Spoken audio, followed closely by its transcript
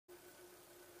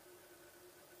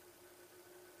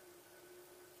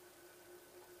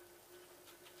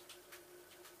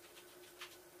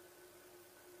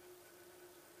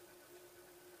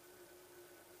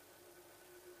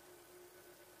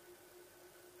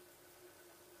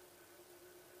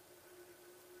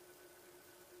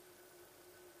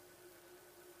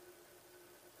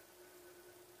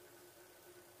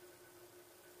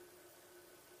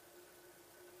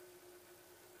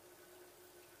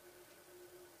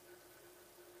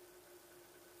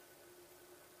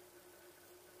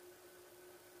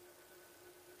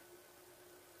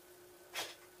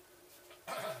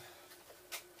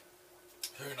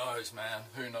knows, man?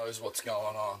 Who knows what's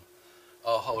going on?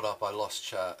 Oh, hold up, I lost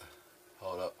chat.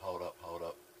 Hold up.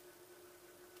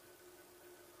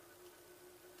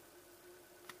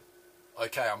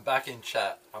 Okay, I'm back in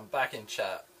chat.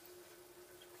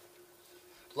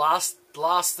 Last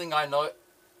thing I know...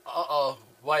 Uh-oh.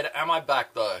 Wait, am I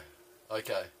back though?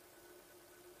 Okay.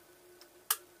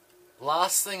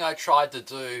 Last thing I tried to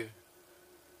do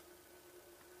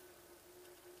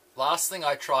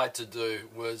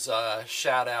was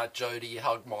shout out Jody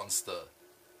Hug Monster.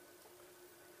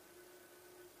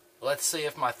 Let's see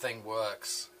if my thing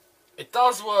works. It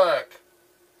does work!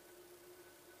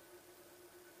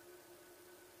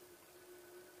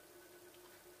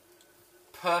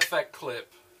 Perfect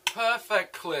clip.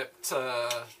 Perfect clip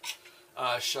to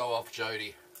show off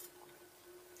Jody.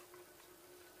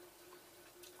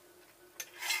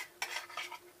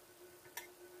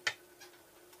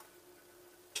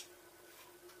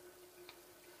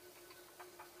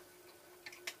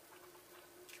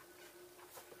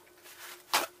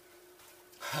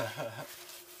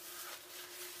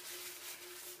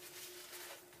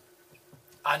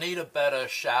 I need a better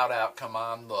shout out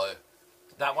command though.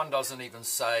 That one doesn't even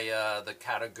say the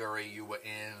category you were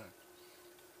in.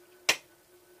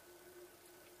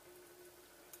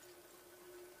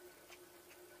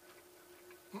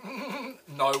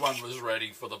 No one was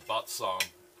ready for the butt song.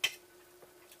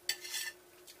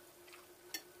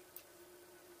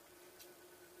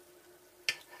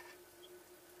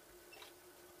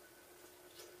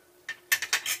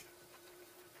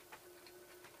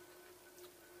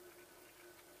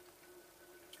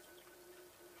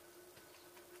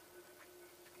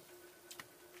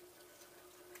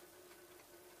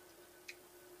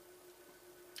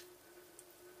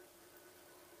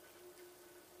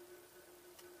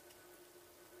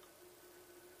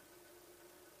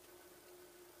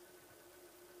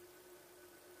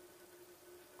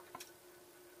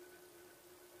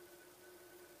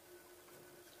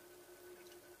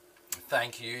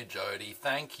 Thank you, Jody.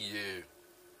 Thank you.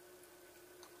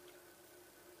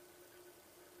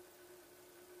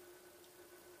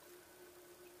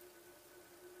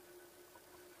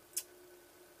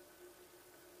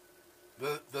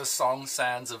 The song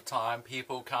Sands of Time,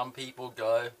 people come, people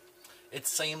go. It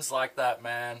seems like that,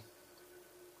 man.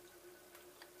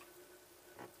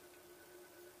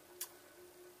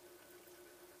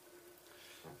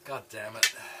 God damn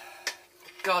it.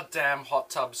 God damn hot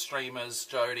tub streamers,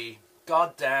 Jody.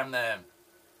 God damn them.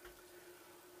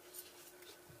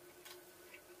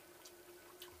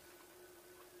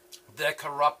 They're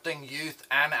corrupting youth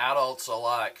and adults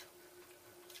alike.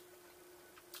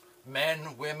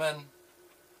 Men, women,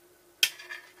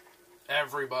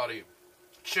 everybody.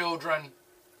 Children.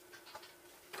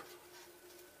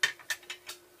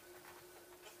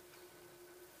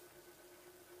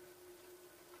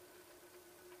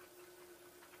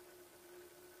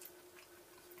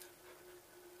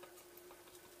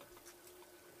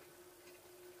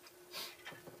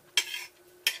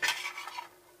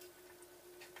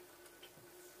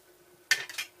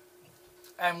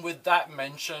 And with that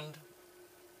mentioned,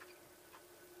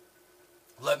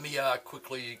 let me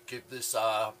quickly give this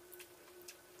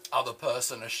other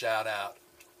person a shout out.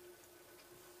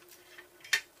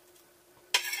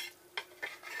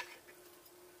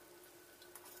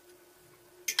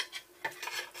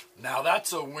 Now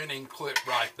that's a winning clip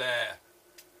right there.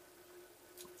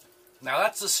 Now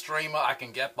that's a streamer I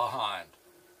can get behind.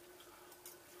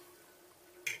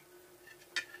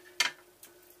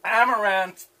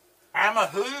 Amaranth. Amma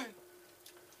who?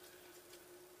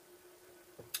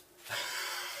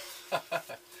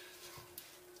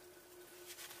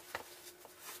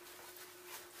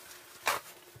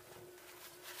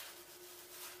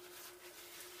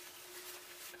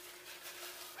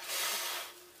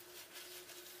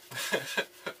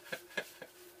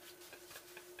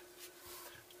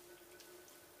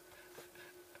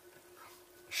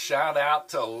 Shout out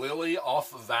to Lily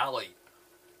off Valley.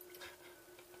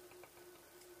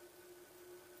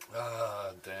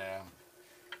 Ah, damn.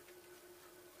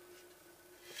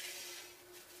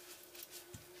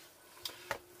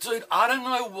 Dude, I don't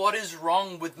know what is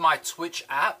wrong with my Twitch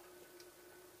app.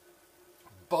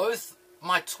 Both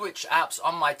my Twitch apps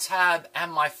on my tab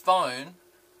and my phone,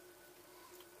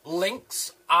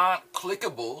 links aren't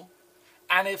clickable,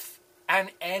 and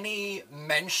any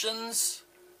mentions,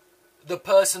 the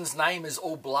person's name is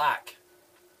all black.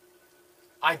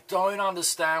 I don't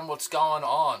understand what's going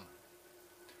on.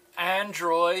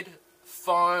 Android,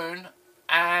 phone,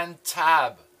 and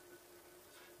tab.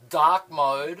 Dark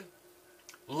mode.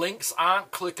 Links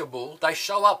aren't clickable. They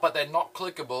show up, but they're not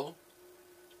clickable.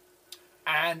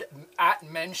 And at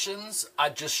mentions, I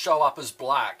just show up as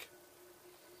black.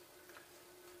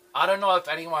 I don't know if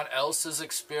anyone else is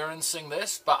experiencing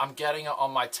this, but I'm getting it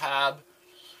on my tab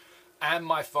and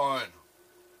my phone.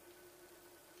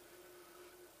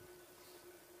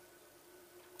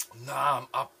 Nah, I'm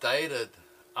updated.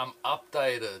 I'm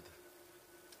updated.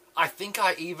 I think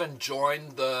I even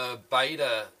joined the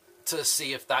beta to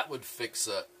see if that would fix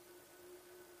it.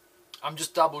 I'm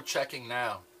just double checking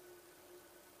now.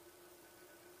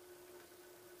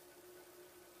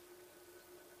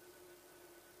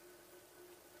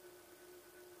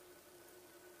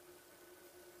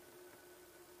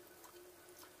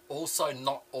 Also,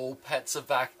 not all pets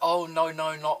are Oh, no,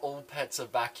 not all pets are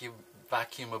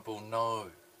vacuumable, no.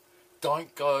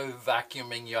 Don't go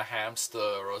vacuuming your hamster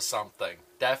or something.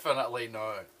 Definitely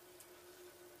no.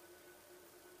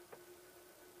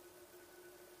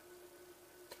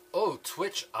 Oh,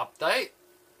 Twitch update?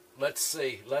 Let's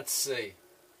see.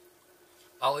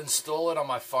 I'll install it on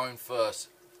my phone first.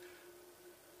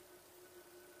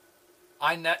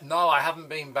 No, I haven't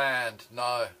been banned.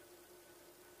 No.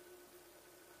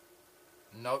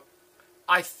 Nope.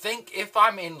 I think if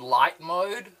I'm in light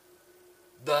mode,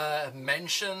 the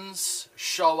mentions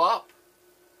show up.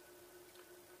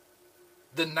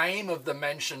 The name of the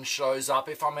mention shows up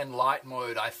if I'm in light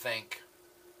mode, I think.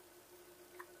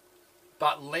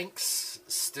 But links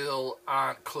still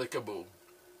aren't clickable.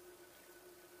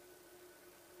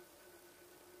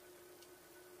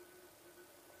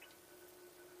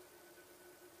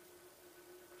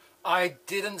 I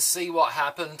didn't see what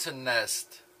happened to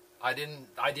Nest. I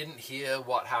didn't hear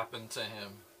what happened to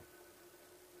him.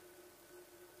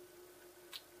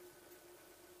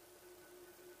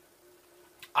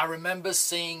 I remember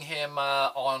seeing him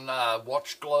on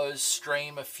WatchGlow's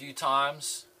stream a few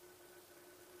times.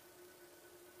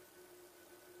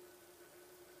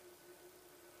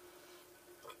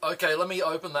 Okay, let me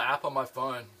open the app on my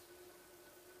phone.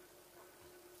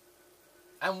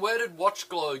 And where did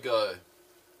WatchGlow go?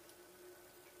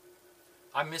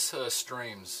 I miss her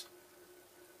streams.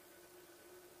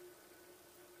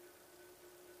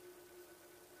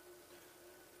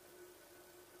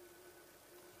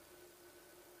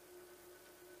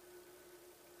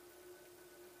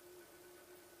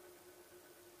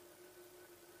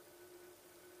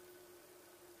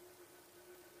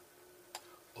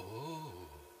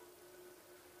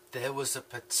 There was a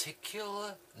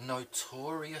particular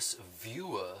notorious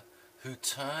viewer who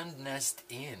turned Nest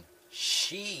in.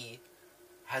 She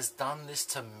has done this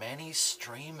to many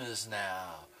streamers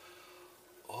now.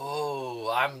 Oh,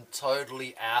 I'm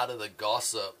totally out of the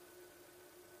gossip.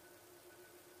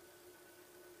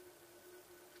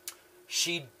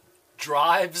 She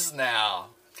drives now.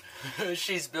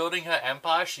 She's building her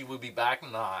empire. She will be back.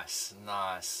 Nice,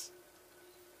 nice.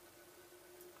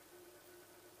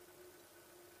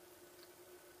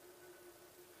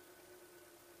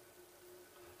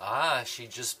 Ah, she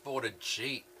just bought a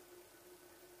Jeep.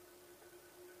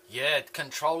 Yeah,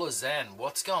 Controller Zen.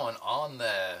 What's going on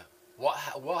there? What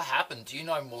happened? Do you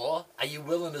know more? Are you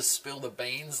willing to spill the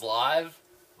beans live?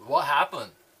 What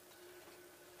happened?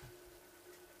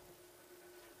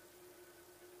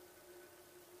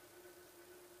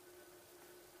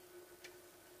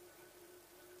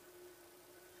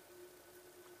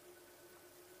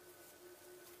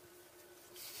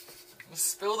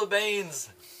 Spill the beans.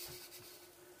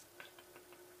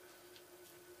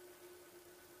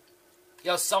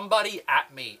 Yo, somebody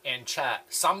at me in chat.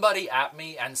 Somebody at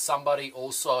me, and somebody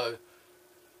also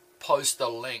post a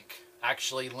link.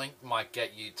 Actually, link might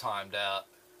get you timed out.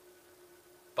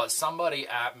 But somebody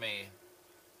at me.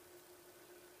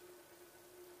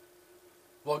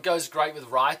 What goes great with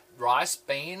rice?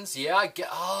 Beans? Yeah, I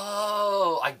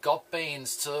got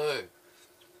beans too.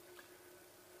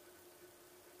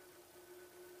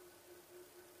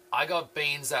 I got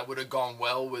beans that would have gone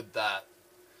well with that.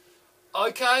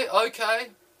 Okay.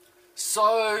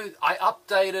 So, I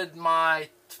updated my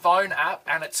phone app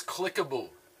and it's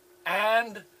clickable.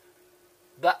 And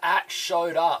the app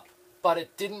showed up, but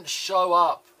it didn't show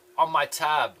up on my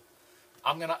tab.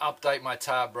 I'm going to update my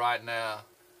tab right now.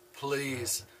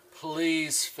 Please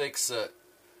fix it.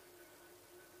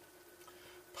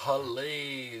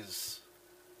 Please.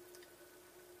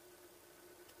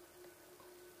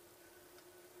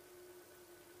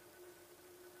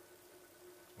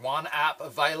 One app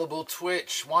available,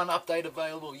 Twitch. One update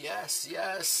available. Yes.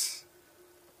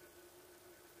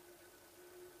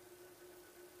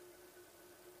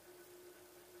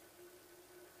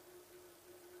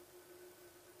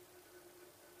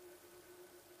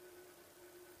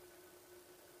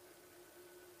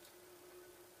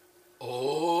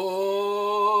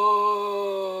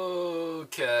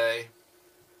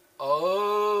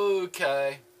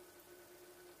 Okay.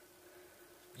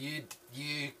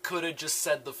 have just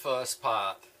said the first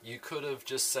part. You could have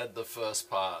just said the first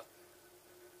part.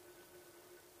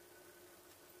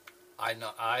 I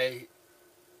know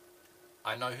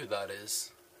who that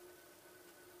is.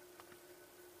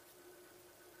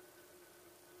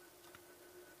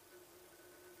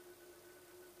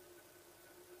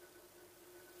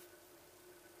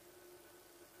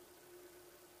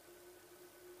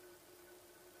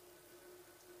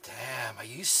 Damn, are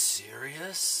you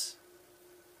serious?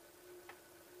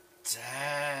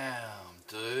 Damn,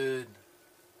 dude.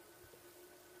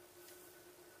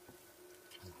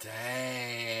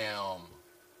 Damn.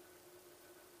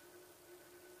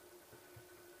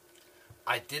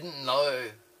 I didn't know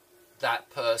that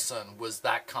person was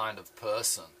that kind of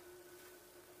person.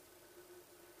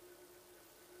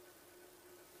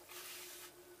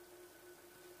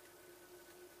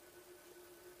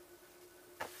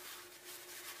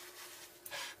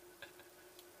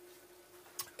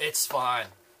 It's fine.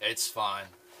 It's fine.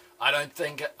 I don't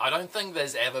think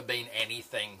there's ever been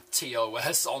anything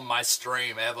TOS on my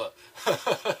stream ever.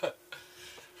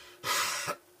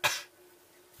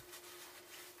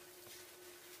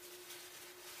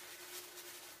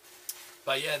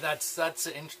 But yeah, that's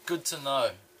good to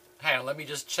know. Hang on, let me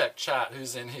just check chat.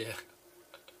 Who's in here?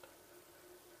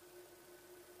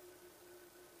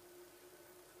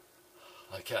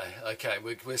 Okay,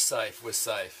 we're safe. We're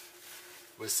safe.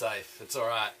 We're safe. It's all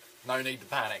right. No need to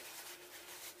panic.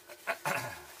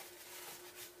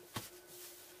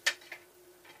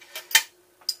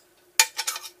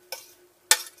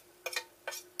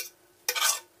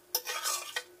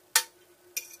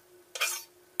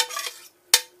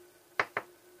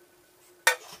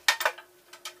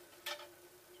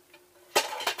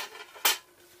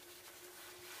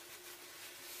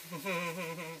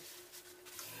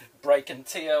 Breaking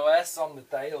TOS on the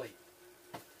daily.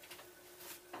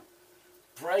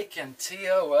 Breaking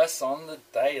TOS on the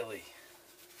daily.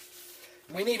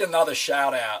 We need another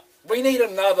shout out. We need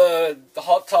another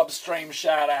hot tub stream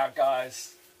shout out,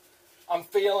 guys. I'm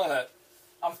feeling it.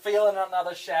 I'm feeling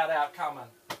another shout out coming.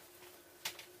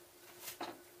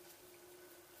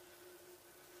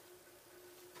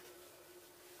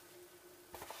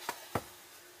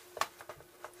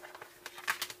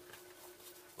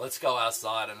 Let's go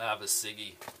outside and have a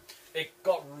ciggy. It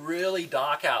got really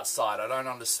dark outside. I don't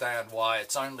understand why.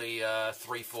 It's only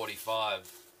 3:45.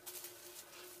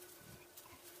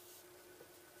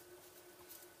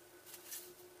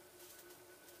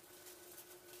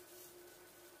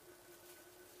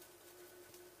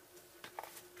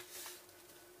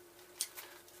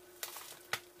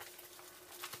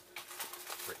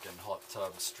 Freaking hot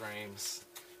tub streams.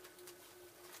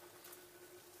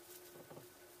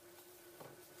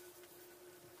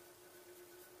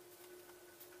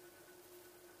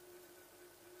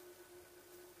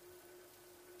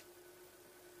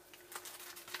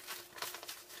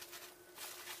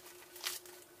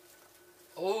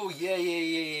 Oh,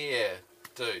 yeah.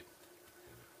 Dude,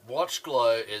 Watch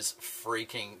Glow is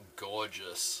freaking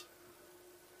gorgeous.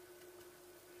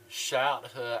 Shout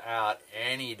her out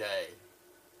any day.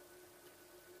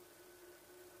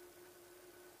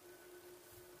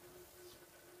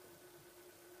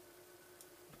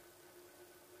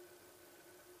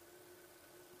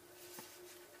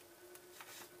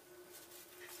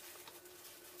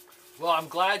 Well, I'm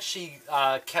glad she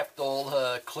kept all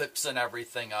her clips and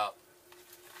everything up.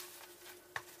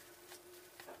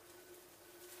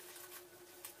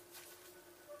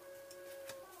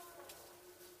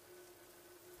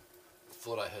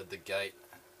 Thought I heard the gate.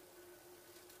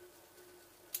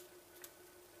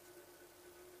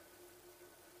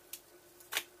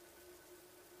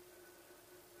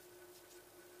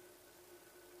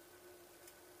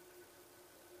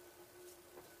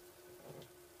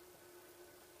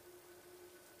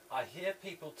 I hear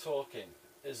people talking.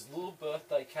 Is little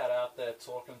birthday cat out there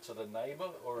talking to the neighbor,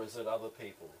 or is it other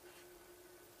people?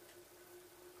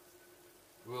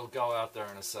 We'll go out there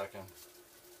in a second.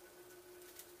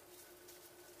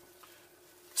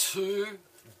 2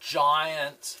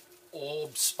 giant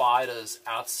orb spiders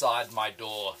outside my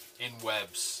door in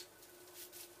webs.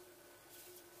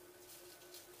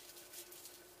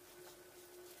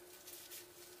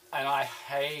 And I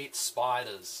hate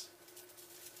spiders.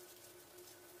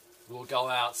 We'll go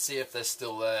out, see if they're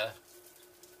still there.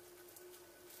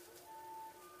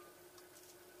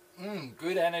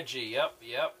 Good energy,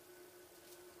 yep.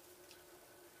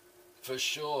 For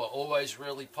sure, always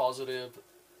really positive.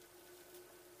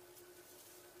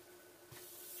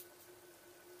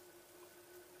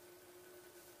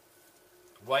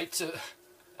 Wait to...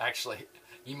 Actually,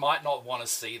 you might not want to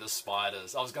see the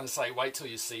spiders. I was going to say, wait till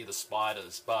you see the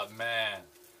spiders, but man,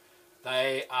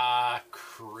 They are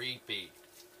creepy.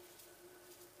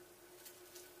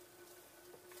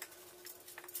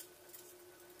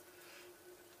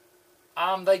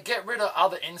 They get rid of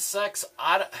other insects.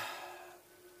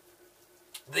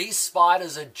 These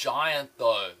spiders are giant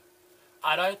though.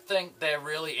 I don't think they're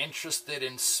really interested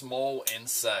in small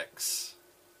insects.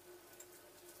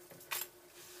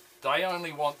 They're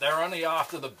only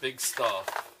after the big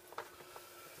stuff.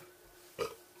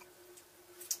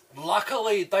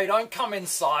 Luckily, they don't come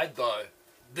inside though.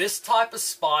 This type of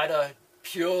spider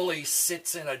purely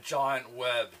sits in a giant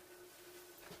web.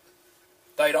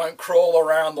 They don't crawl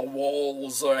around the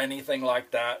walls or anything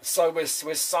like that. So we're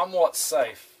somewhat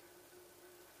safe.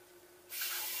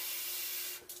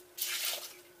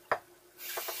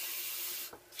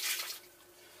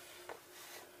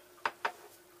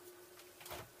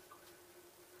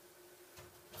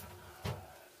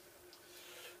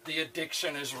 The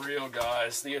addiction is real,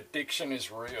 guys. The addiction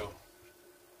is real.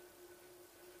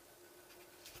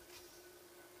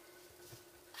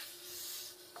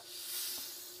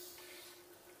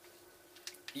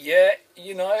 Yeah,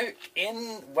 you know,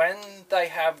 when they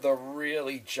have the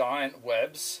really giant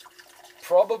webs,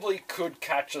 probably could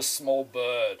catch a small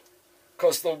bird.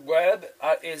 Because the web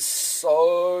is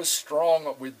so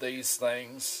strong with these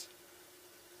things.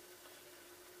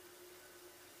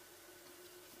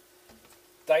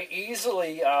 They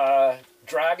easily,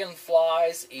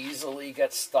 dragonflies easily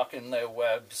get stuck in their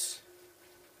webs.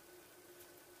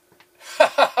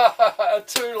 A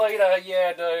 2 liter,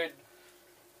 yeah, dude.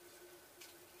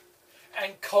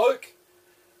 And Coke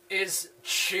is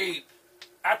cheap.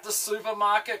 At the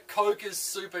supermarket, Coke is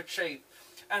super cheap.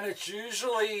 And it's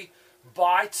usually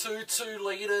buy 2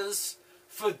 2-liters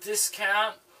for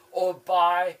discount, or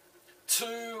buy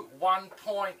 2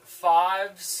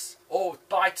 1.5s, or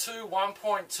buy 2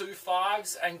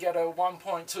 1.25s and get a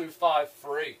 1.25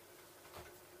 free.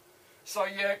 So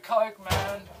yeah, Coke,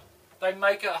 man, they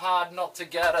make it hard not to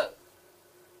get it.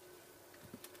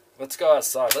 Let's go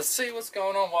outside. Let's see what's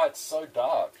going on, why it's so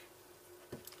dark.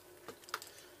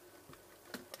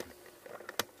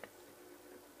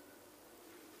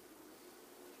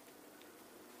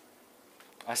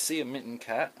 I see a mitten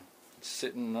cat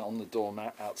sitting on the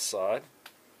doormat outside.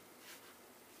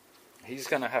 He's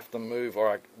going to have to move or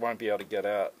I won't be able to get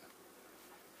out.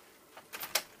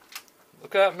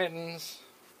 Look out, Mittens.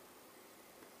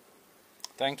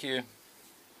 Thank you.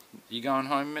 You going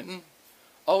home, Mitten?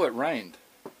 Oh, it rained.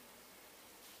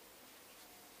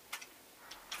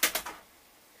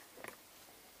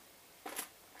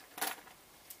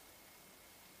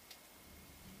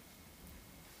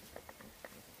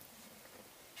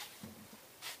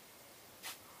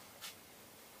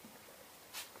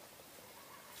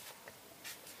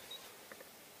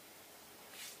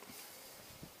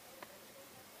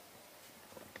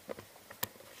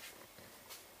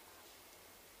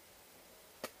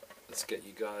 Let's get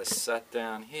you guys sat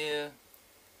down here,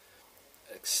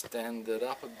 extend it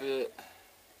up a bit.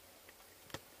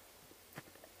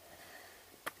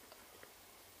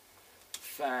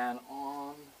 Fan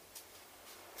on.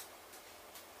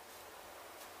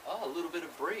 Oh, a little bit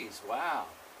of breeze, wow,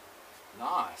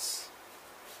 nice.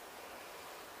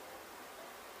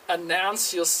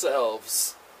 Announce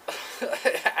yourselves.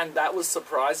 And that was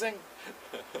surprising.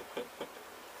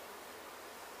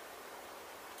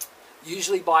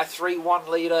 Usually buy 3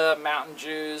 1-liter Mountain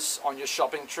Dews on your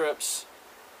shopping trips.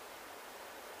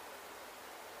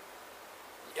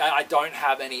 I don't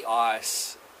have any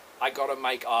ice. I gotta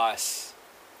make ice.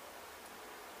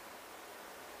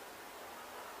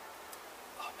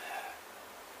 Oh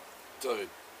man. Dude.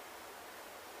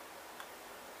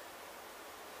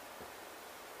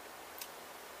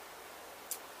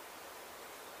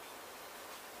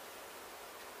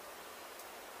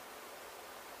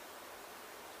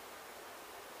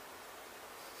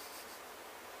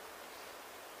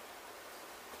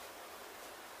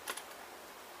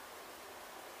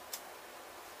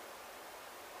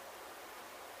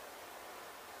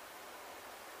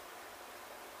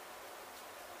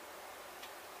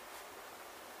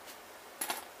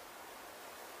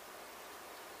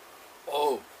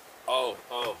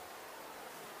 Oh.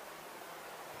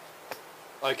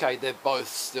 Okay, they're both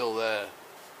still there.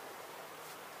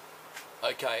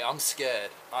 Okay, I'm scared.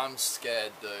 I'm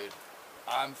scared, dude.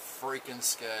 I'm freaking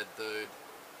scared, dude.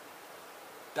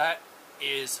 That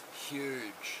is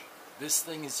huge. This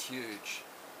thing is huge.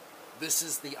 This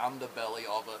is the underbelly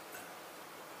of it.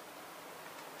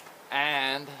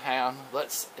 And, hang on,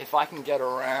 if I can get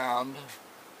around.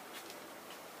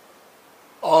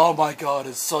 Oh my god,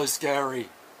 it's so scary.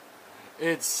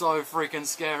 It's so freaking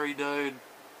scary, dude.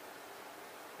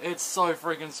 It's so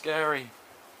freaking scary.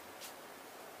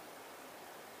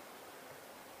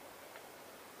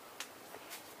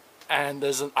 And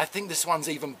I think this one's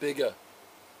even bigger.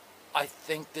 I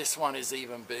think this one is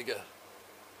even bigger.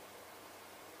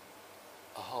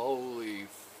 Holy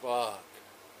fuck.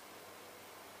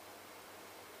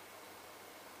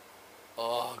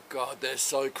 Oh god, they're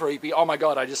so creepy. Oh my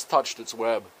god, I just touched its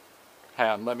web. Hang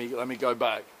on, let me go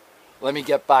back. Let me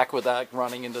get back without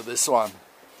running into this one.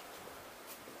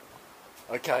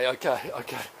 Okay. Holy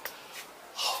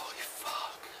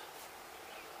fuck.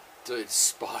 Dude,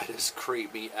 spiders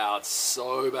creep me out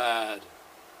so bad.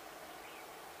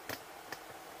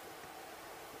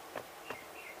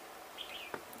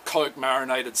 Coke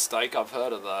marinated steak, I've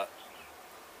heard of that.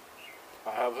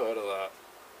 I have heard of that.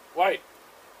 Wait.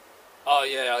 Oh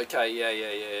yeah, okay,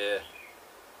 yeah.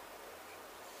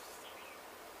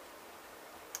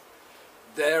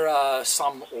 There are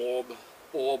some orb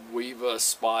weaver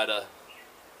spider.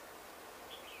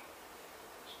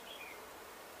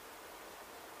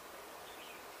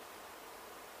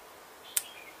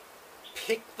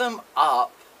 Pick them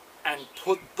up and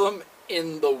put them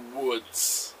in the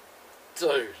woods.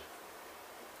 Dude.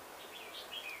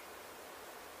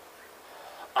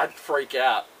 I'd freak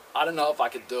out. I don't know if I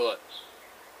could do it.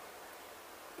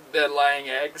 They're laying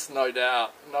eggs, no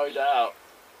doubt.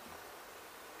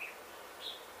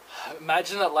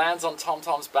 Imagine it lands on Tom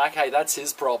Tom's back. Hey, that's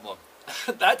his problem.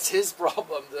 That's his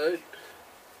problem, dude.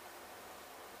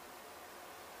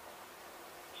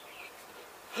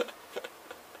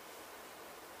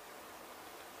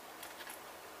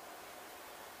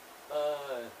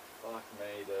 Fuck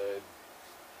me, dude.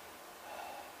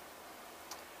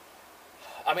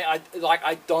 I mean,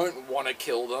 I don't want to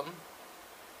kill them.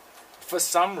 For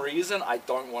some reason, I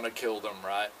don't want to kill them,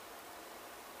 right?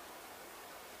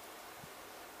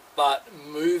 But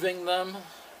moving them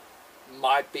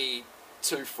might be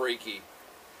too freaky.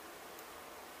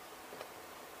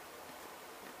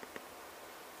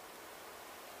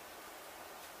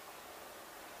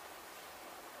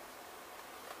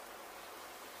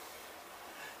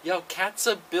 Yo, cats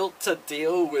are built to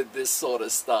deal with this sort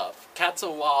of stuff. Cats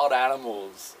are wild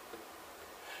animals.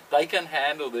 They can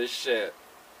handle this shit.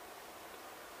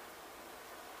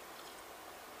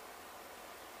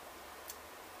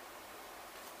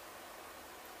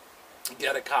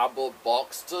 Get a cardboard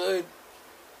box, dude.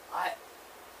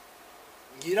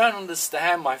 You don't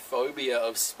understand my phobia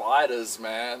of spiders,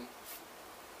 man.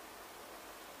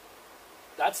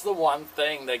 That's the one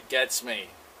thing that gets me.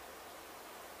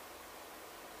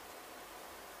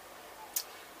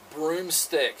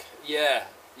 Broomstick, yeah,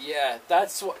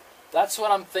 that's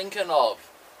what I'm thinking of.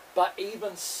 But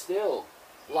even still,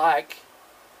 like,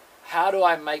 how do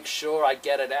I make sure I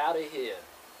get it out of here?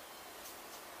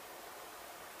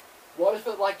 What if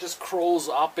it like just crawls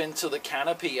up into the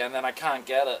canopy and then I can't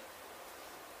get it?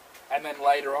 And then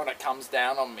later on it comes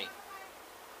down on me.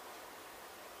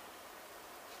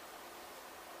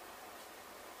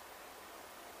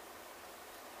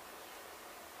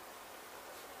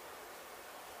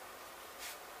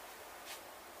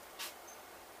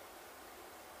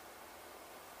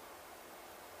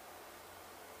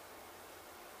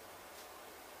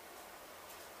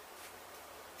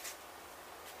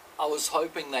 I was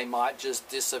hoping they might just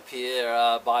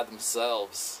disappear by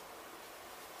themselves.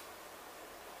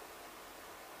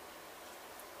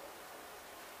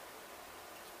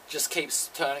 Just keeps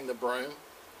turning the broom.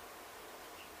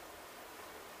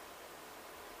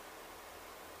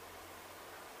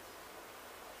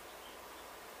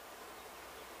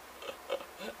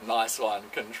 Nice one,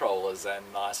 controllers, and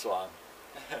nice one.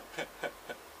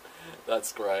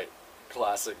 That's great.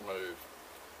 Classic move.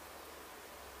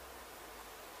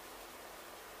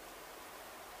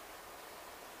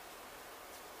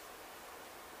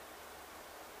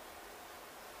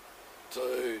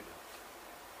 Dude,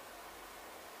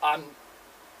 I'm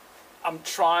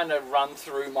trying to run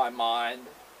through my mind,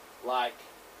 like,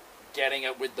 getting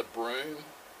it with the broom.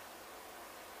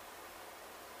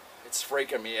 It's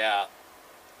freaking me out.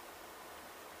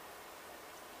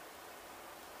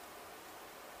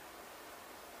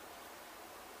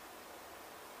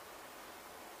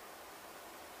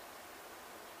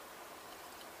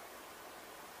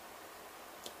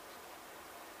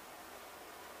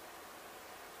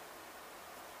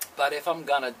 But if I'm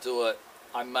gonna do it,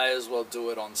 I may as well do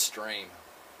it on stream.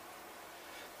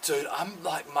 Dude, I'm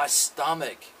like, my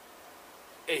stomach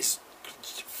is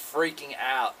freaking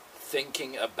out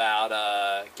thinking about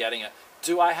getting it.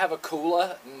 Do I have a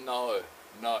cooler? No.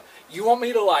 You want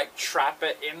me to like trap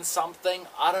it in something?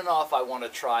 I don't know if I want to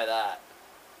try that.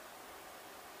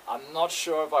 I'm not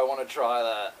sure if I want to try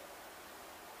that.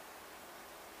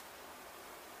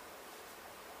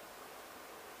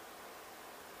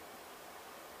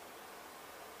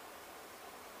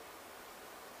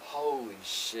 Holy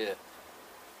shit.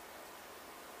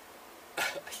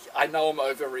 I know I'm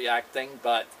overreacting,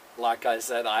 but like I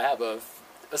said, I have a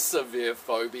severe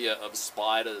phobia of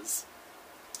spiders.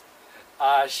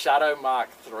 Shadow Mark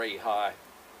 3, hi.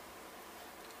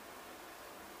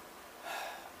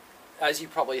 As you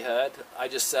probably heard, I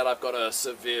just said I've got a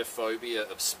severe phobia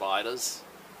of spiders.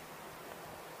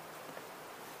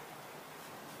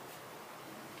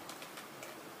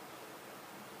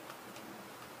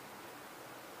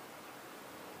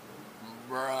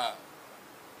 Bruh.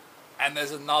 And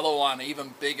there's another one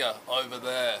even bigger over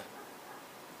there.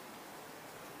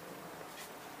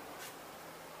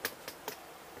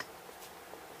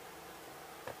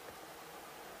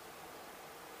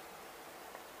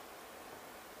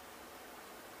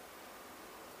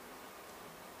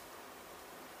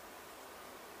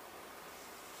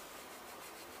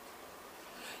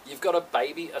 You've got a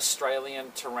baby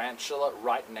Australian tarantula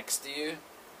right next to you.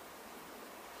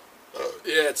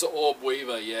 Yeah, it's an orb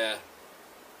weaver, yeah.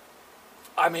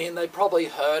 I mean, they probably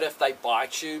hurt if they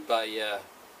bite you, but yeah.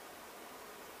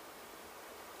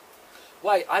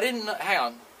 Wait, I didn't know, hang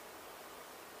on.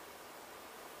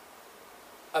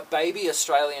 A baby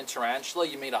Australian tarantula,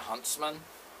 you mean a huntsman?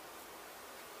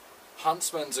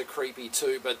 Huntsmans are creepy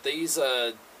too, but these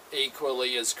are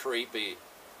equally as creepy.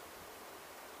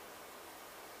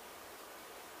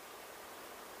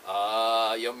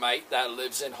 Your mate that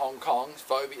lives in Hong Kong,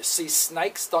 phobia. See,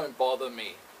 snakes don't bother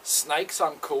me. Snakes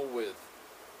I'm cool with.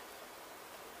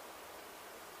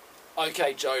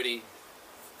 Okay, Jody.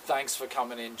 Thanks for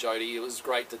coming in, Jody. It was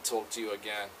great to talk to you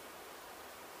again.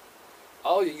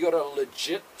 Oh, you got a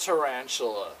legit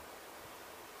tarantula.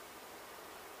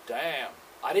 Damn.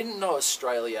 I didn't know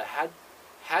Australia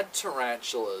had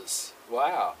tarantulas.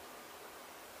 Wow.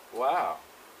 Wow.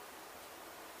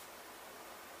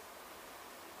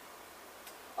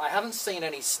 I haven't seen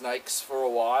any snakes for a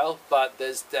while, but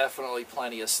there's definitely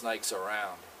plenty of snakes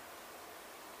around.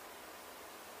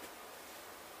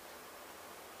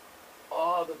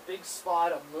 Oh, the big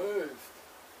spider moved.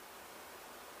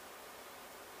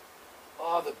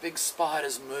 Oh, the big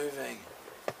spider's moving.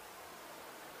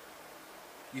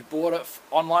 You bought it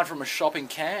online from a shop in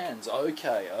Cairns.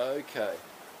 Okay, okay.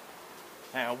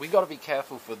 Now, we got to be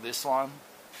careful for this one.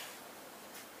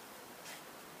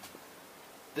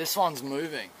 This one's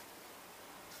moving.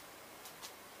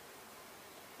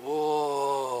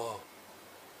 Whoa.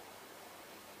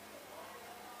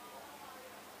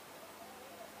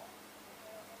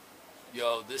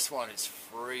 Yo, this one is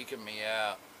freaking me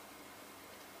out.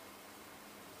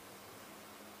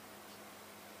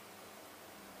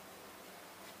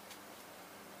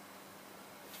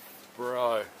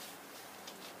 Bro.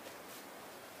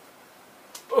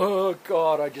 Oh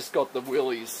God, I just got the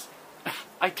willies.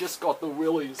 I just got the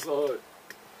willies. Oh.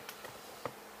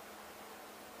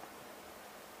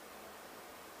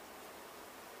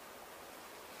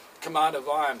 Commander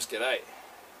Vimes, g'day.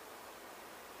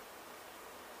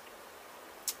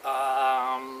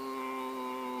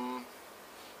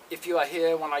 If you are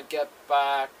here when I get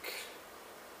back,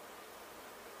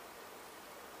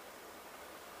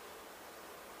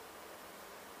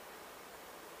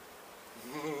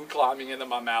 climbing into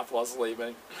my mouth while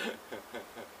sleeping.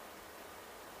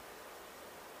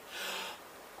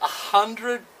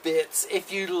 100 bits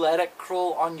if you let it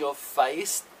crawl on your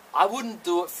face. I wouldn't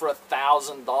do it for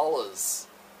 $1,000.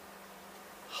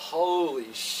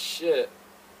 Holy shit.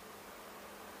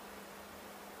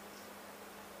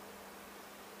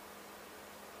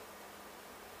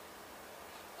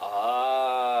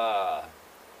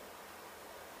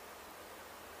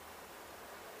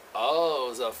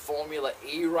 Oh, the Formula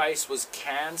E race was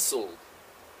cancelled.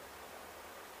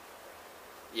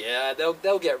 Yeah,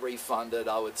 they'll get refunded,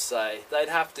 I would say. They'd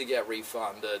have to get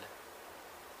refunded.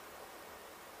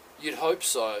 You'd hope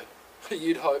so.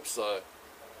 You'd hope so.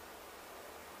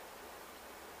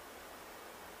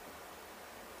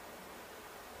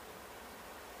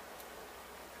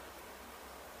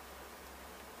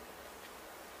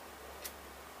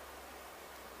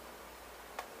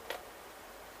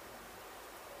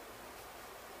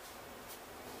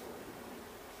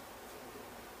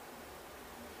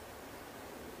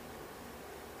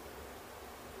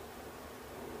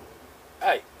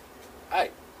 Hey,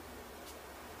 hey.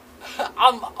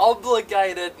 I'm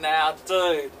obligated now,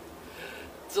 dude.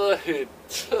 Dude.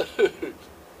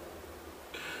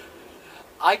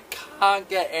 I can't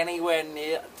get anywhere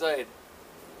near, dude.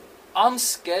 I'm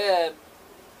scared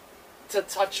to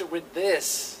touch it with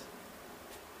this.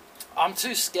 I'm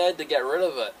too scared to get rid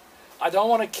of it. I don't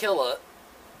want to kill it,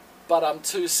 but I'm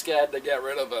too scared to get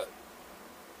rid of it.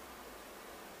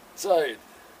 Dude.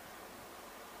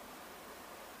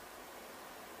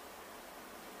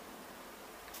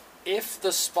 If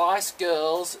the Spice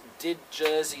Girls did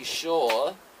Jersey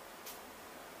Shore,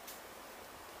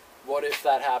 what if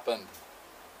that happened?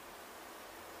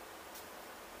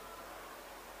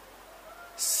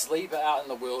 Sleep out in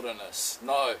the wilderness.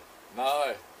 No,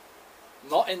 no.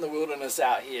 Not in the wilderness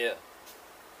out here.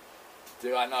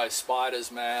 Dude, I know,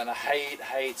 spiders, man. I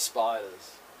hate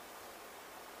spiders.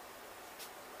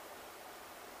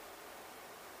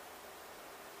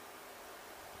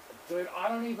 Dude, I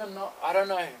don't even know. I don't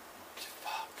know.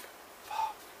 Fuck.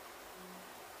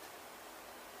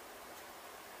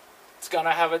 It's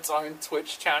gonna have its own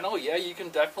Twitch channel. Yeah, you can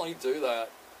definitely do that.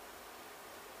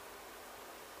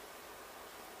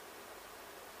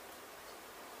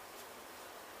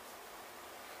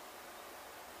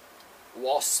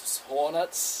 Wasps,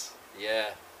 hornets,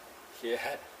 yeah.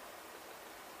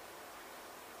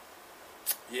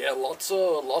 Yeah, lots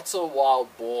of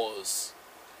wild boars.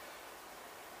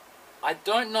 I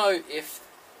don't know if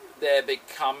they're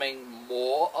becoming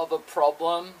more of a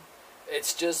problem.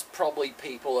 It's just probably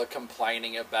people are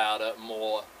complaining about it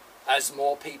more. As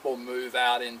more people move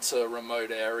out into remote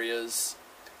areas,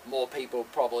 more people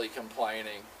probably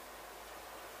complaining.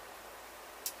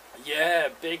 Yeah,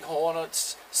 big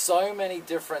hornets. So many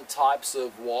different types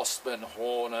of wasp and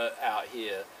hornet out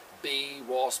here. Bee,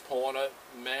 wasp, hornet,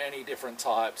 many different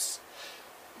types.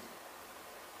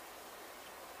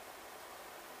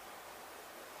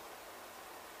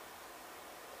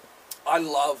 I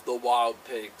love the wild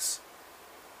pigs.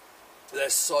 They're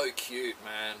so cute,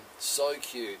 man. So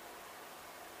cute.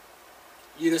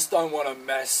 You just don't want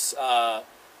to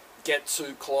get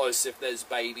too close if there's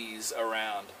babies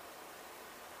around.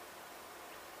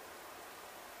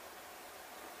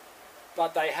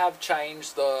 But they have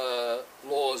changed the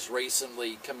laws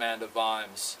recently, Commander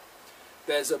Vimes.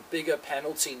 There's a bigger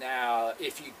penalty now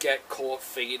if you get caught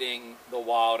feeding the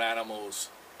wild animals.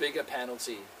 Bigger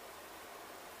penalty.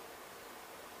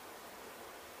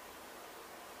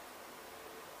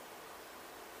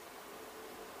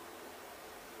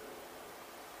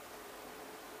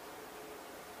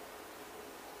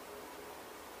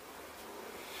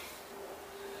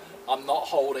 I'm not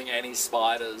holding any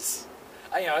spiders.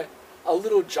 You know, a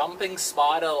little jumping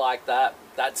spider like that,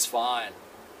 that's fine.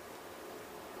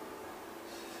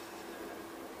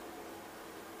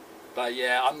 But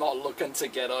yeah, I'm not looking to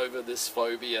get over this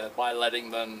phobia by letting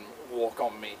them walk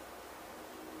on me.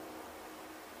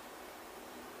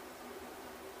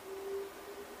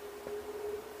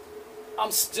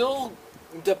 I'm still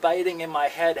debating in my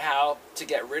head how to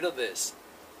get rid of this.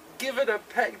 Give it a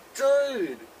peck,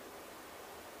 dude!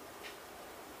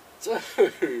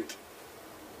 Dude!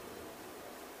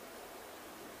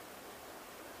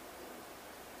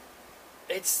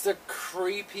 It's the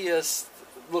creepiest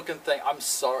looking thing. I'm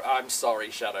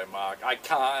sorry, Shadow Mark. I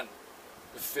can't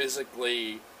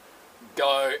physically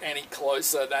go any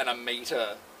closer than a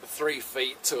meter, 3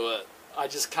 feet to it. I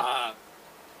just can't.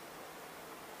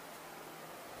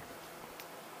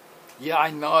 Yeah,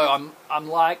 I know.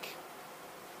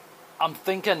 I'm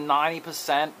thinking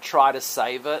 90% try to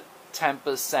save it,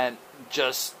 10%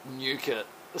 just nuke it.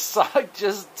 So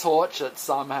just torch it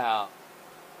somehow.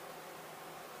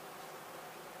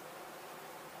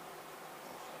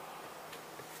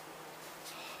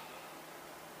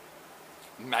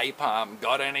 Napalm,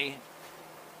 got any?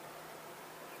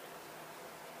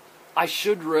 I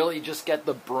should really just get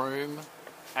the broom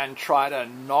and try to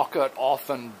knock it off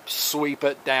and sweep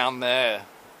it down there,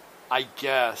 I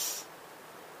guess.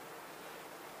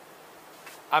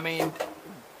 I mean,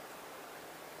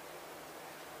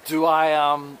 do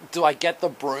I get the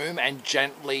broom and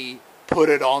gently put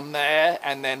it on there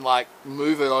and then like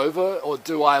move it over, or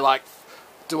do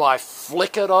I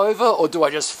flick it over, or do I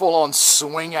just full on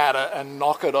swing at it and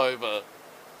knock it over?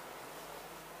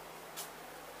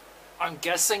 I'm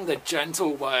guessing the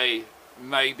gentle way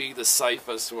may be the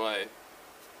safest way.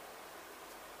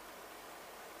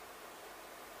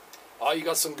 Oh, you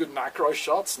got some good macro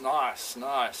shots? Nice,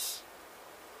 nice.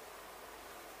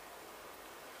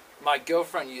 My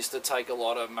girlfriend used to take a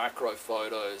lot of macro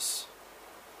photos.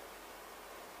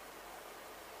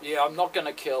 Yeah, I'm not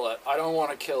gonna kill it. I don't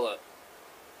want to kill it.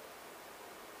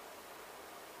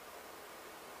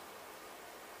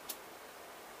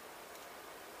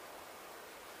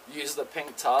 Use the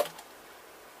pink tub.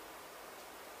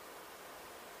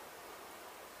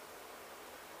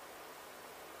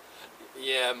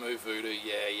 Yeah, move voodoo.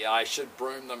 Yeah, I should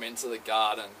broom them into the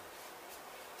garden.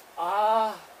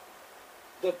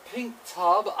 The pink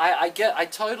tub. I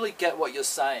totally get what you're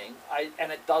saying.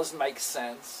 And it does make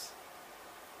sense.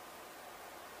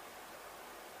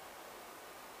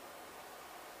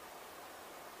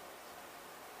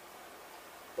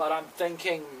 But I'm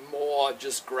thinking more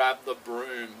just grab the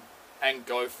broom and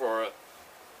go for it.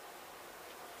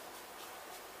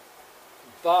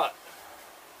 But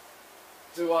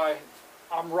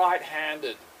I'm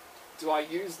right-handed. Do I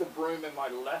use the broom in my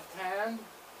left hand?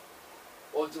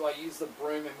 Or do I use the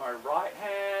broom in my right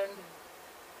hand?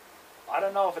 I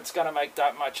don't know if it's going to make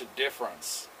that much a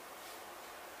difference.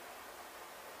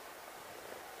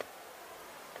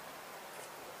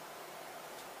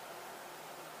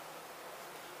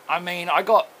 I mean, I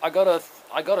got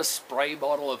a spray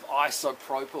bottle of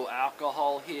isopropyl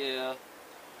alcohol here.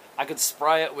 I could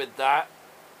spray it with that,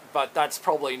 but that's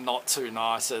probably not too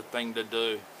nice a thing to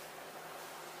do.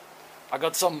 I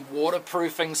got some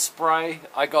waterproofing spray.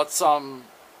 I got some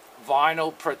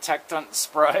vinyl protectant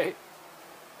spray.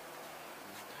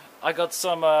 I got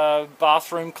some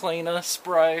bathroom cleaner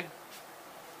spray.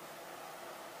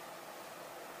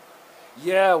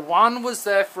 Yeah, one was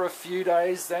there for a few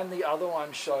days, then the other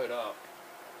one showed up.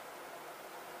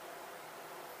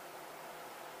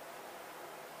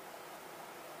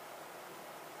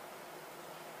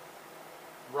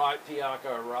 Right,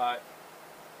 Piako, right.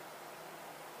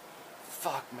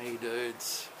 Fuck me,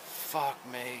 dudes. Fuck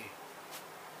me.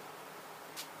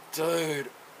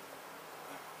 Dude.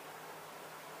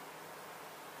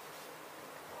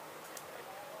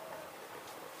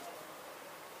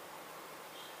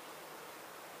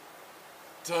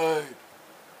 Dude.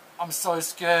 I'm so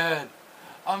scared.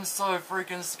 I'm so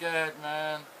freaking scared,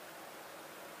 man.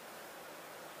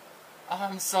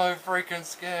 I'm so freaking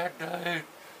scared, dude.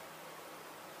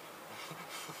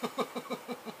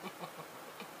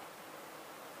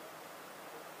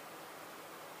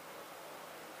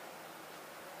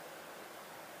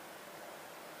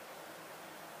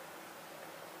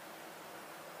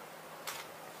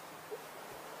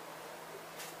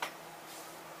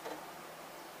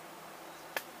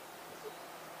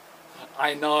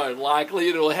 I know, likely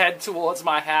it'll head towards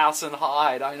my house and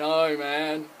hide. I know,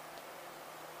 man.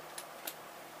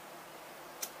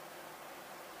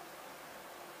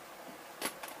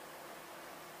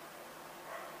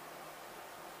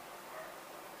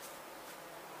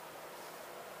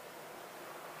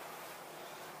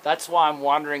 That's why I'm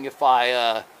wondering if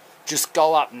I just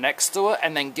go up next to it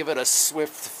and then give it a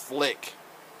swift flick.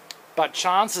 But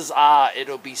chances are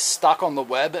it'll be stuck on the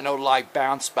web and it'll like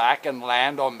bounce back and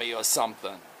land on me or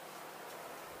something.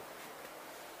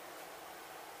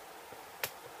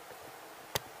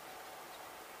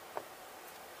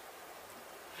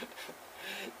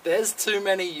 There's too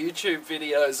many YouTube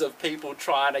videos of people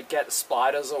trying to get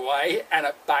spiders away and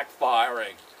it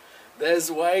backfiring. There's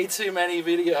way too many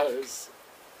videos.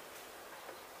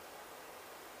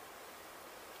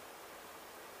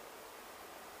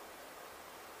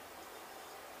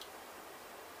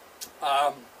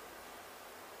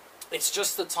 It's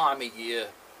just the time of year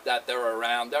that they're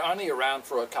around. They're only around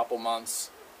for a couple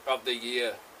months of the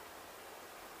year.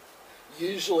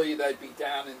 Usually they'd be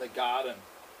down in the garden.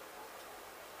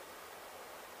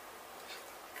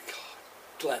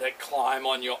 God, let it climb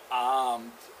on your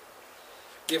arm.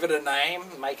 Give it a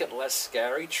name, make it less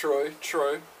scary. True,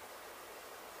 true.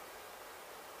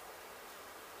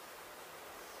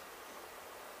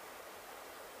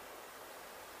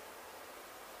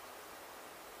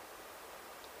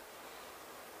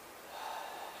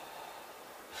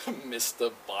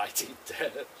 Mr. Bitey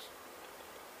dead.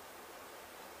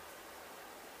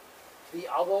 The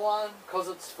other one, because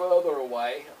it's further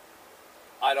away,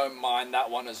 I don't mind that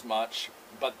one as much.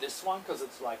 But this one, because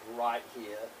it's like right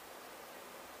here,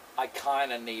 I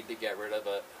kind of need to get rid of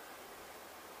it.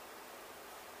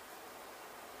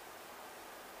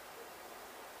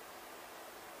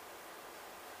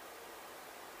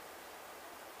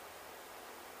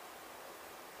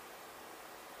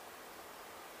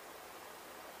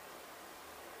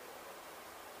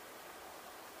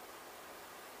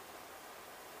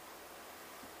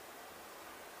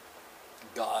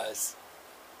 Guys,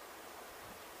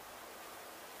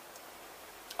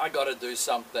 I gotta do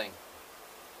something.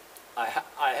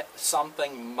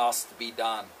 Something must be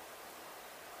done.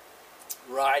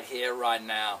 Right here, right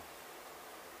now.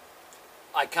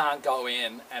 I can't go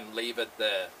in and leave it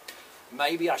there.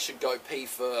 Maybe I should go pee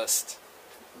first.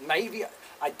 Maybe,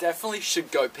 I definitely should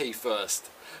go pee first.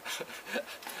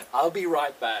 I'll be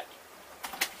right back.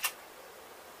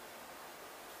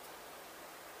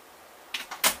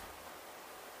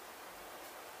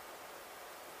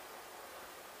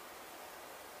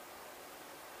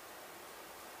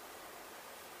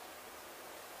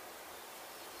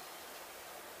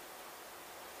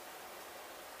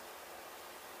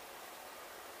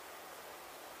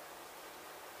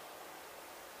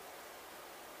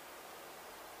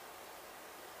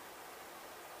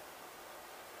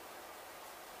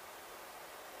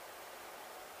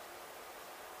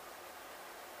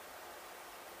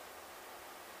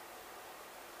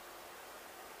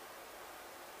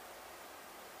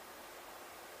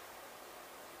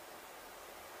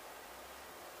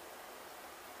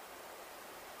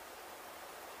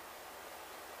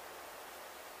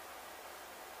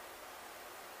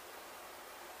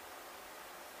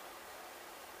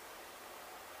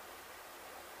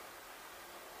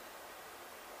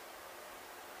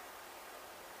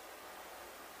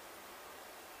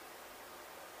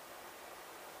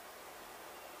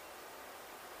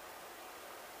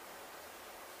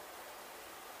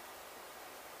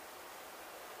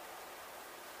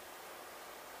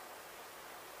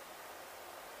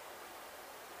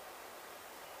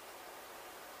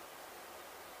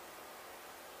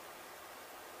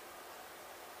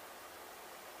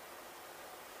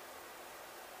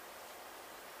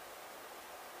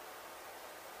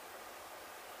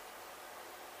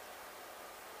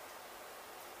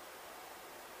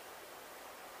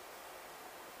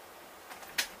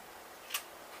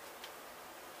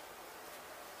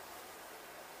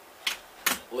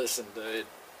 Listen, dude,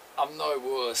 I'm no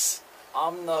wuss.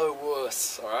 I'm no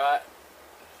wuss, alright?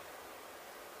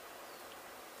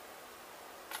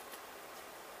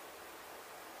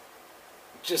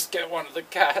 Just get one of the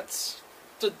cats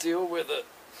to deal with it.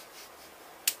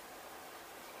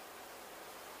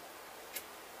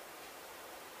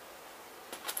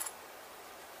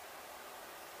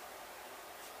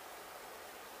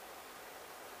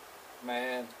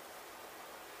 Man.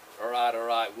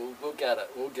 Alright, we'll get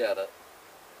it, we'll get it.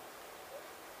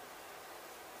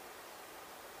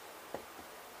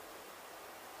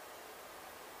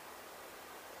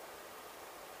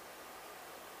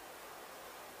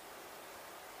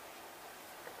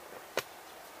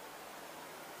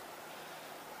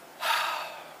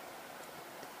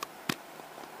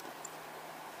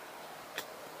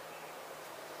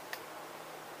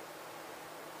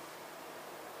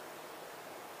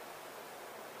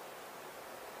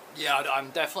 Yeah, I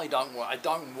definitely don't want. I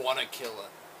don't want to kill it.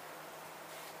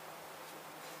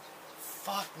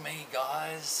 Fuck me,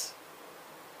 guys.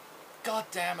 God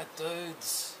damn it,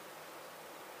 dudes.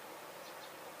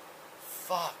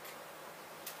 Fuck.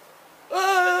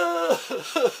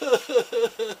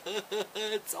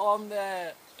 It's on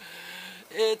there.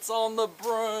 It's on the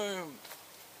broom.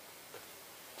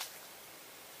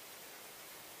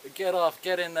 Get off.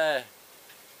 Get in there.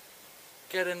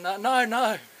 Get in there. No,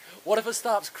 no. What if it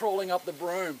starts crawling up the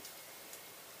broom?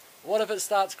 What if it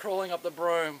starts crawling up the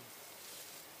broom?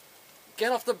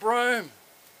 Get off the broom!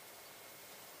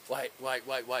 Wait. Wait,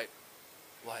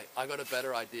 I got a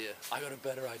better idea.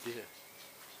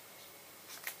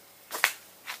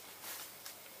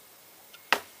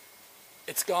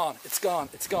 It's gone.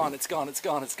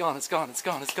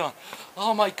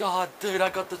 Oh my god, dude,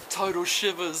 I got the total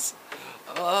shivers.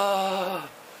 Oh,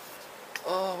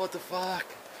 what the fuck?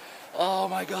 Oh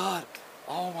my god.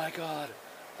 Oh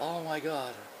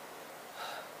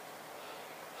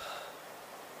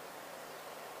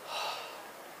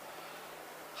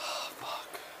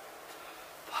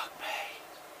fuck me.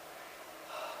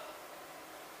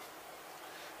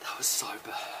 That was so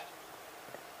bad.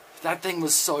 That thing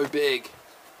was so big.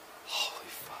 Holy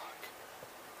fuck.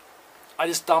 I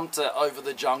just dumped it over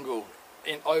the jungle,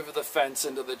 over the fence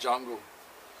into the jungle.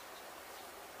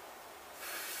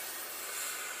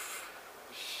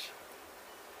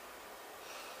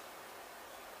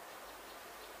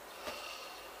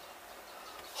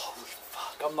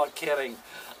 I'm not kidding.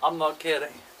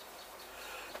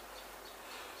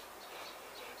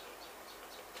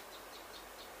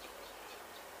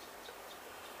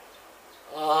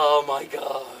 Oh my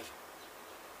god.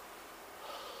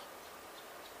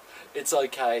 It's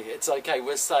okay,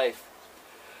 we're safe.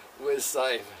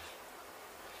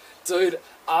 Dude,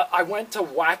 I went to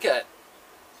whack it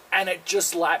and it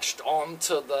just latched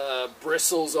onto the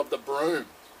bristles of the broom.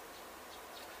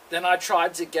 Then I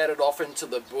tried to get it off into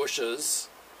the bushes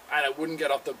and it wouldn't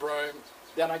get off the broom.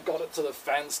 Then I got it to the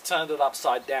fence, turned it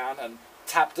upside down and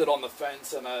tapped it on the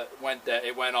fence and it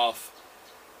went off.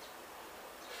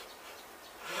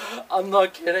 I'm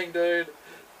not kidding, dude.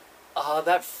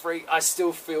 I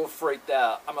still feel freaked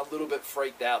out. I'm a little bit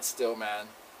freaked out still, man.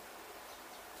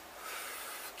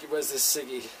 Where's this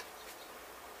ciggy?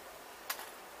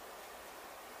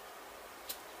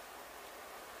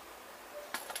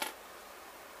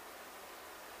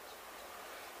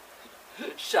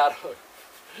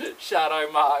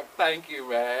 Shadow Mark, thank you,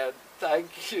 man.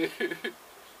 Thank you.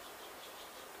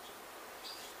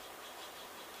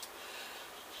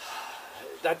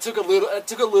 It took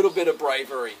a little bit of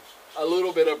bravery. A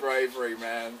little bit of bravery,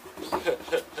 man.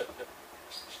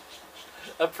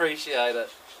 Appreciate it.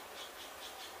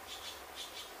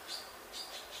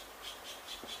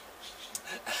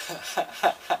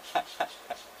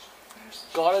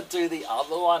 Gotta do the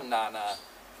other one, Nana.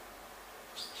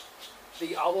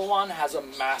 The other one has a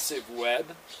massive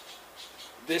web.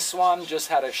 This one just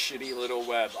had a shitty little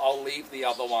web. I'll leave the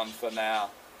other one for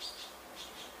now.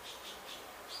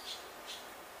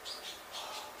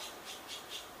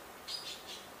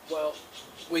 Well,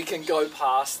 we can go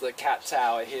past the cat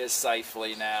tower here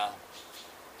safely now.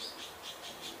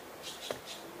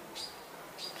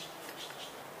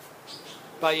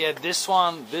 But yeah, this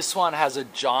one has a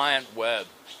giant web.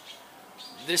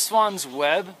 This one's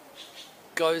web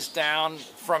goes down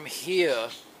from here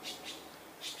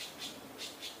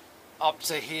up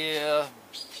to here.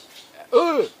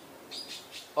 Oh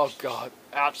god,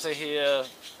 out to here,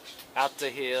 out to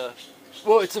here.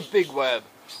 Well, it's a big web.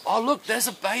 Oh look, there's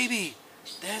a baby.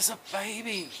 There's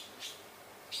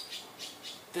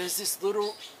this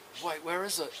little, wait, where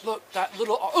is it? Look, that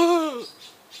little, god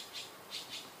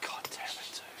damn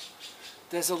it, dude.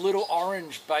 There's a little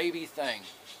orange baby thing.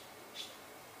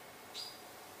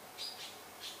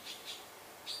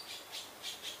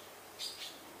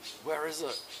 Where is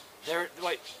it? There,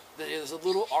 wait, there's a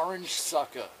little orange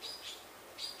sucker.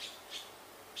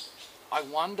 I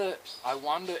wonder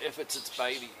if it's its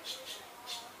baby.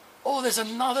 Oh, there's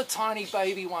another tiny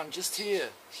baby one just here.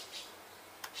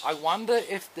 I wonder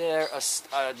if they're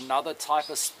another type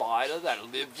of spider that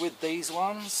live with these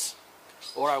ones,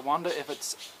 or I wonder if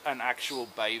it's an actual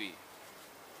baby.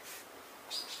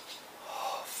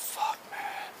 Oh, fuck,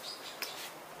 man.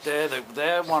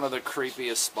 They're one of the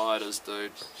creepiest spiders,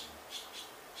 dude.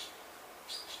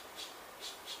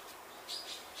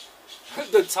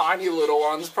 The tiny little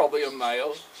one's probably a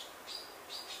male.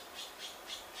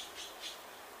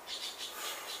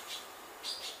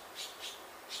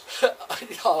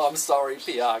 Oh, I'm sorry,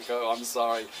 Piarco, I'm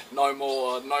sorry. No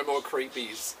more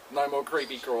creepies. No more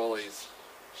creepy crawlies.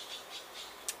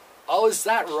 Oh, is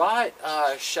that right,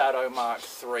 Shadow Mark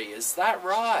 3? Is that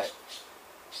right?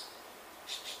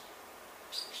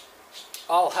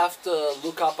 I'll have to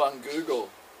look up on Google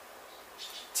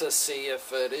to see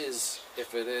if it is.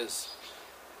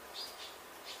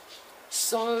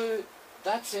 So,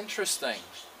 that's interesting.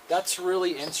 That's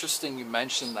really interesting you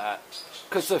mentioned that.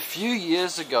 Because a few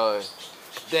years ago,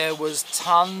 there was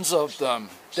tons of them.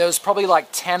 There was probably like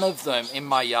 10 of them in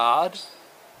my yard.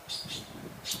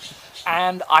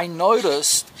 And I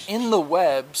noticed in the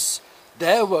webs,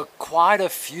 there were quite a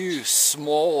few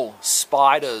small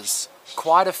spiders.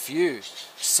 Quite a few.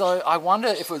 So I wonder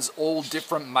if it was all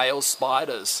different male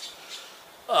spiders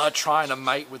trying to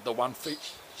mate with the one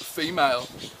female.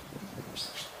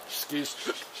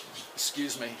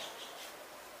 Excuse me.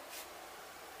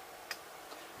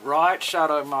 Right,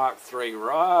 Shadow Mark 3.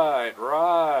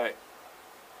 Right.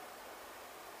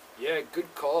 Yeah,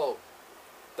 good call.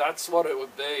 That's what it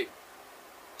would be.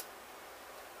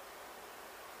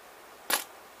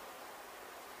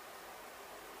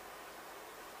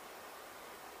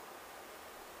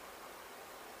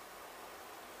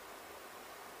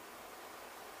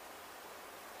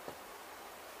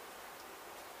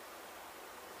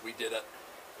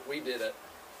 We did it.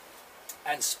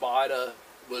 And Spider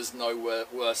was no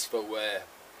worse for wear.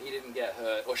 He didn't get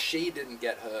hurt, or she didn't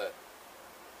get hurt.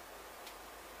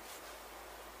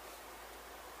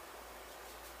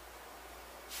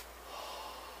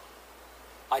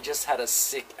 I just had a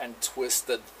sick and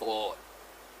twisted thought.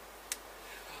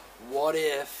 What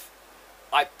if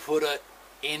I put it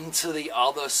into the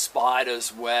other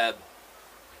spider's web?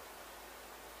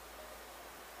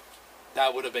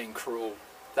 That would have been cruel.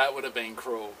 That would have been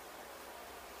cruel.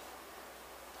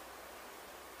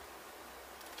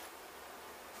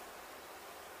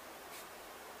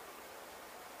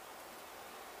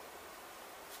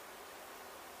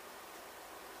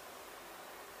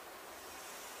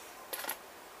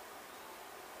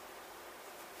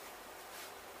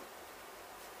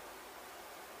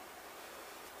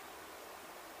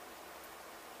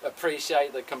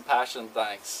 Appreciate the compassion,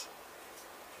 thanks.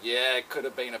 Yeah, it could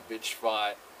have been a bitch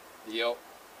fight. Yup.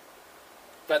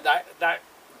 But that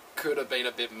could have been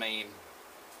a bit mean.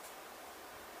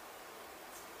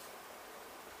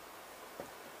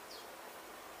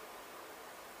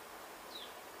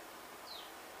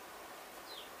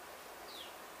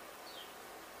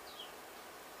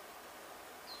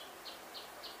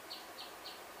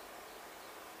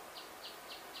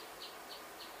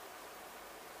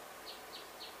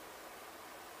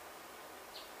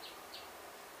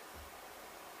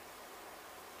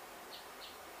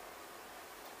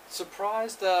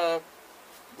 Surprised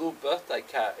little birthday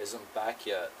cat isn't back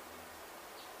yet.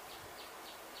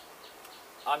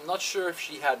 I'm not sure if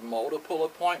she had multiple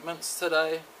appointments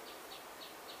today.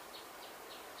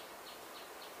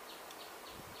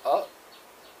 Oh.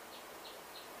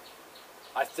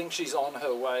 I think she's on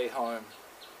her way home.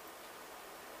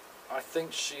 I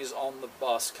think she's on the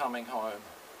bus coming home.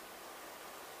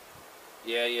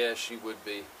 Yeah, she would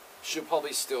be. She'll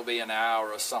probably still be an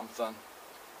hour or something.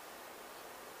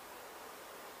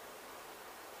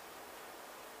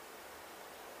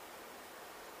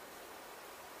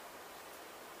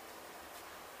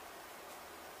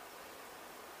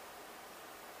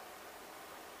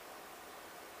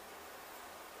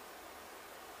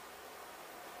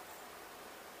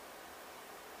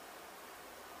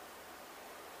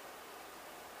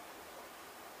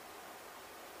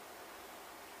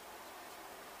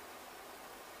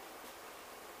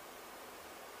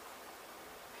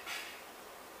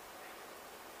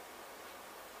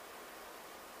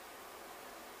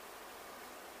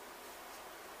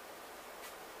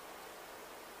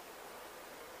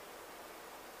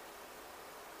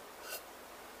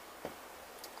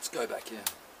 Let's go back in.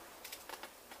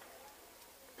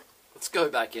 Let's go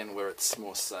back in where it's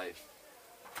more safe.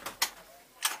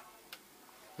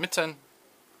 Mitten.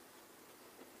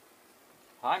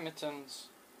 Hi, Mittens.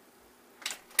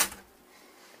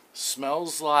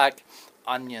 Smells like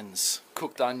onions,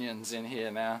 cooked onions in here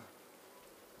now.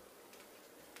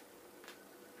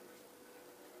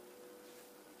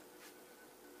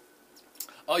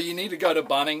 Oh, you need to go to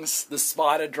Bunnings. The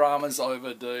spider drama's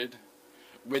over, dude.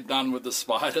 We're done with the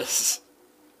spiders.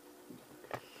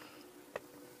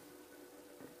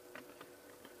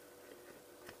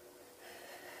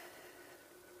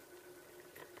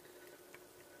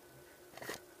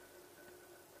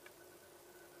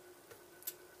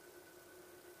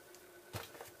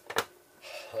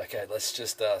 Okay, let's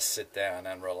just sit down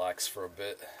and relax for a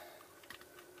bit.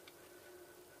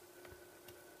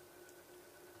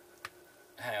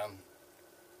 Hang on.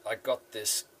 I got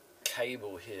this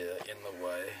cable here in the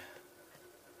way.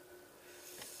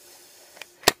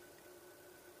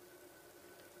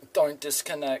 Don't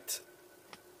disconnect.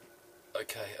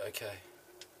 Okay.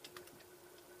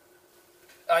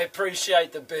 I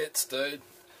appreciate the bits, dude.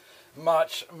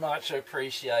 Much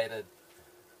appreciated.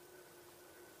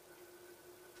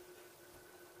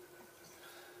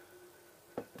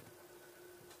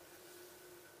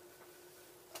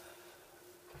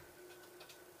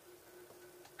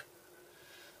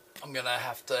 I'm gonna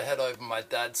have to head over my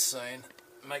dad soon.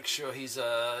 Make sure he's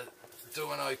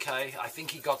doing okay. I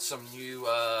think he got some new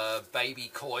baby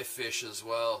koi fish as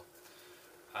well.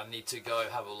 I need to go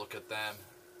have a look at them.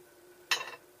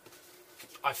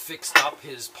 I fixed up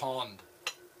his pond.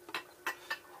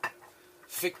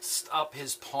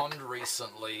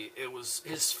 Recently. It was,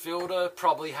 his filter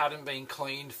probably hadn't been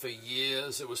cleaned for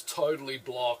years. It was totally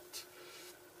blocked.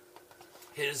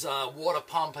 His water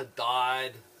pump had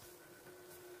died.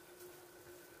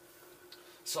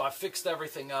 So I fixed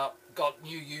everything up, got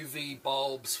new UV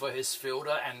bulbs for his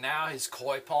filter, and now his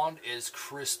koi pond is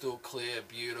crystal clear,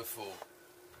 beautiful.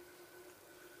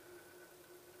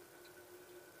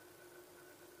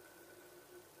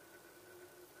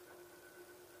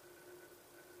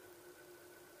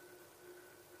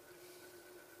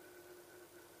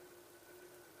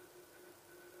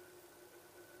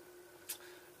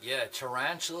 Yeah,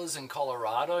 tarantulas in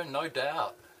Colorado, no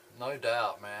doubt,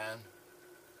 man.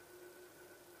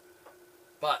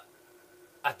 But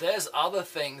there's other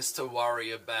things to worry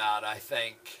about, I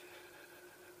think.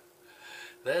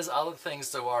 There's other things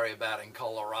to worry about in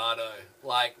Colorado,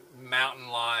 like mountain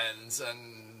lions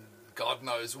and God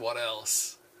knows what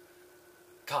else.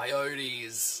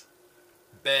 Coyotes.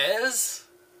 Bears?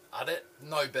 Are there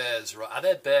no bears, right? Are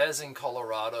there bears in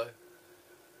Colorado?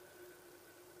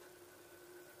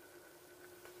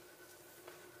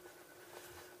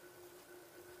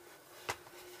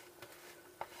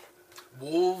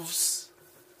 Wolves,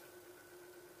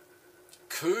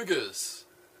 cougars.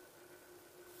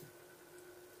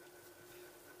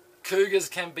 Cougars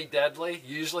can be deadly.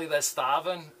 Usually they're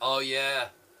starving. Oh yeah,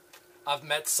 I've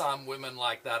met some women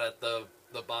like that at the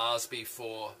bars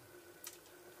before.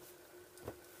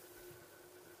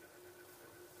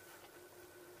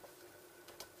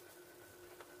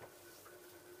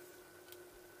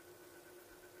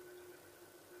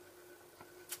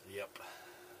 Yep.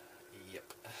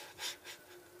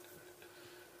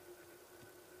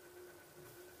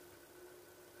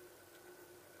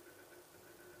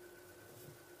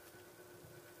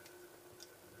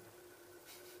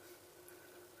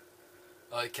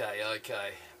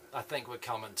 Okay. I think we're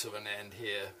coming to an end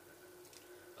here.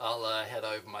 I'll head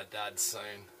over my dad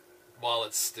soon. While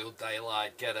it's still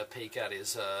daylight, get a peek at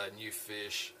his new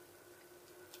fish.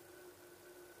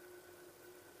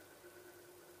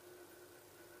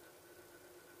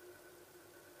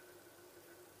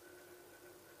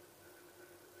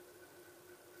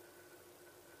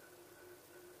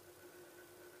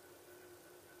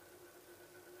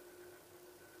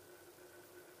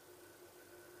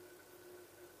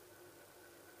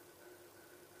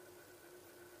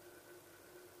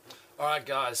 Alright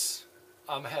guys,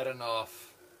 I'm heading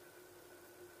off.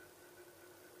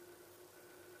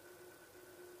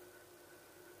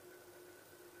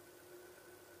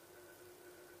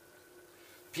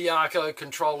 Piarco,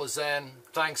 Controller Zen,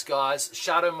 thanks guys.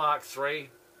 Shadow Mark 3,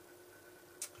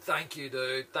 thank you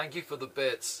dude, thank you for the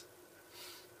bits.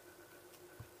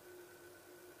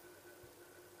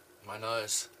 My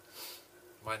nose.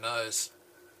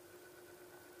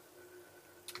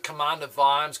 Commander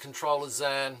Vimes, Controller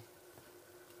Zen,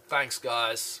 thanks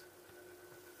guys.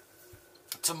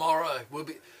 Tomorrow we'll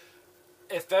be,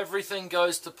 if everything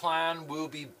goes to plan, we'll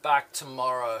be back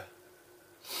tomorrow.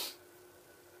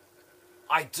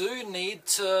 I do need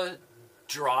to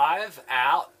drive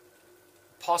out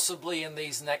possibly in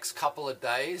these next couple of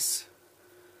days.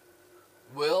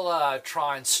 We'll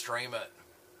try and stream it.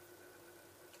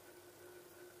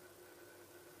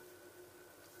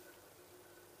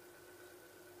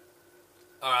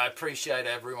 Alright, appreciate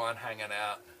everyone hanging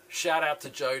out. Shout out to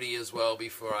Jody as well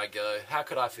before I go. How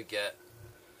could I forget?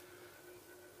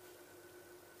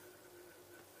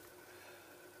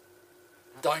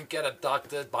 Don't get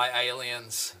abducted by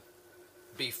aliens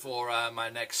before my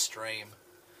next stream.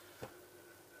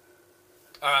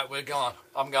 Alright, we're gone.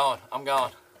 I'm going.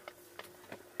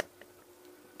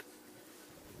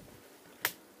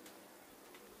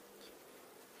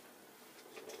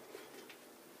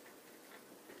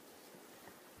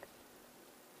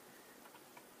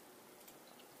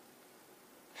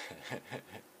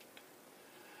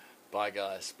 Bye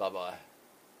guys. Bye bye.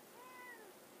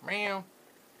 Meow.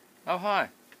 Oh hi.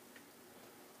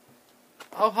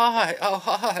 Oh hi. Oh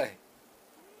hi.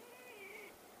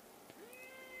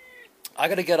 I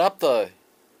gotta get up though.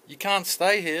 You can't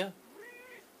stay here.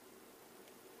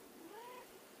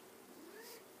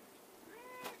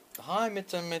 Hi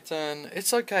Mitten.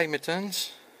 It's okay,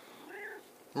 Mittens.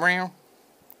 Meow.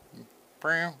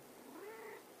 Meow.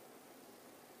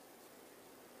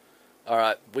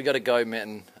 Alright, we gotta go,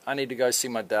 Mitten. I need to go see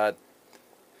my dad.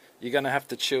 You're gonna have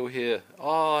to chill here.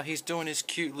 Oh, he's doing his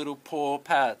cute little paw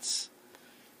pats.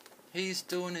 He's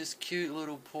doing his cute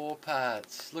little paw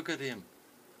pats. Look at him.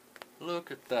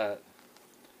 Look at that.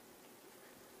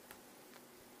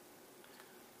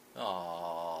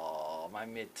 Oh, my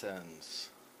Mittens.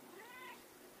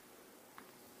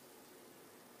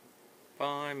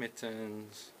 Bye,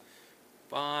 Mittens.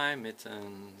 Bye,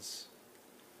 Mittens.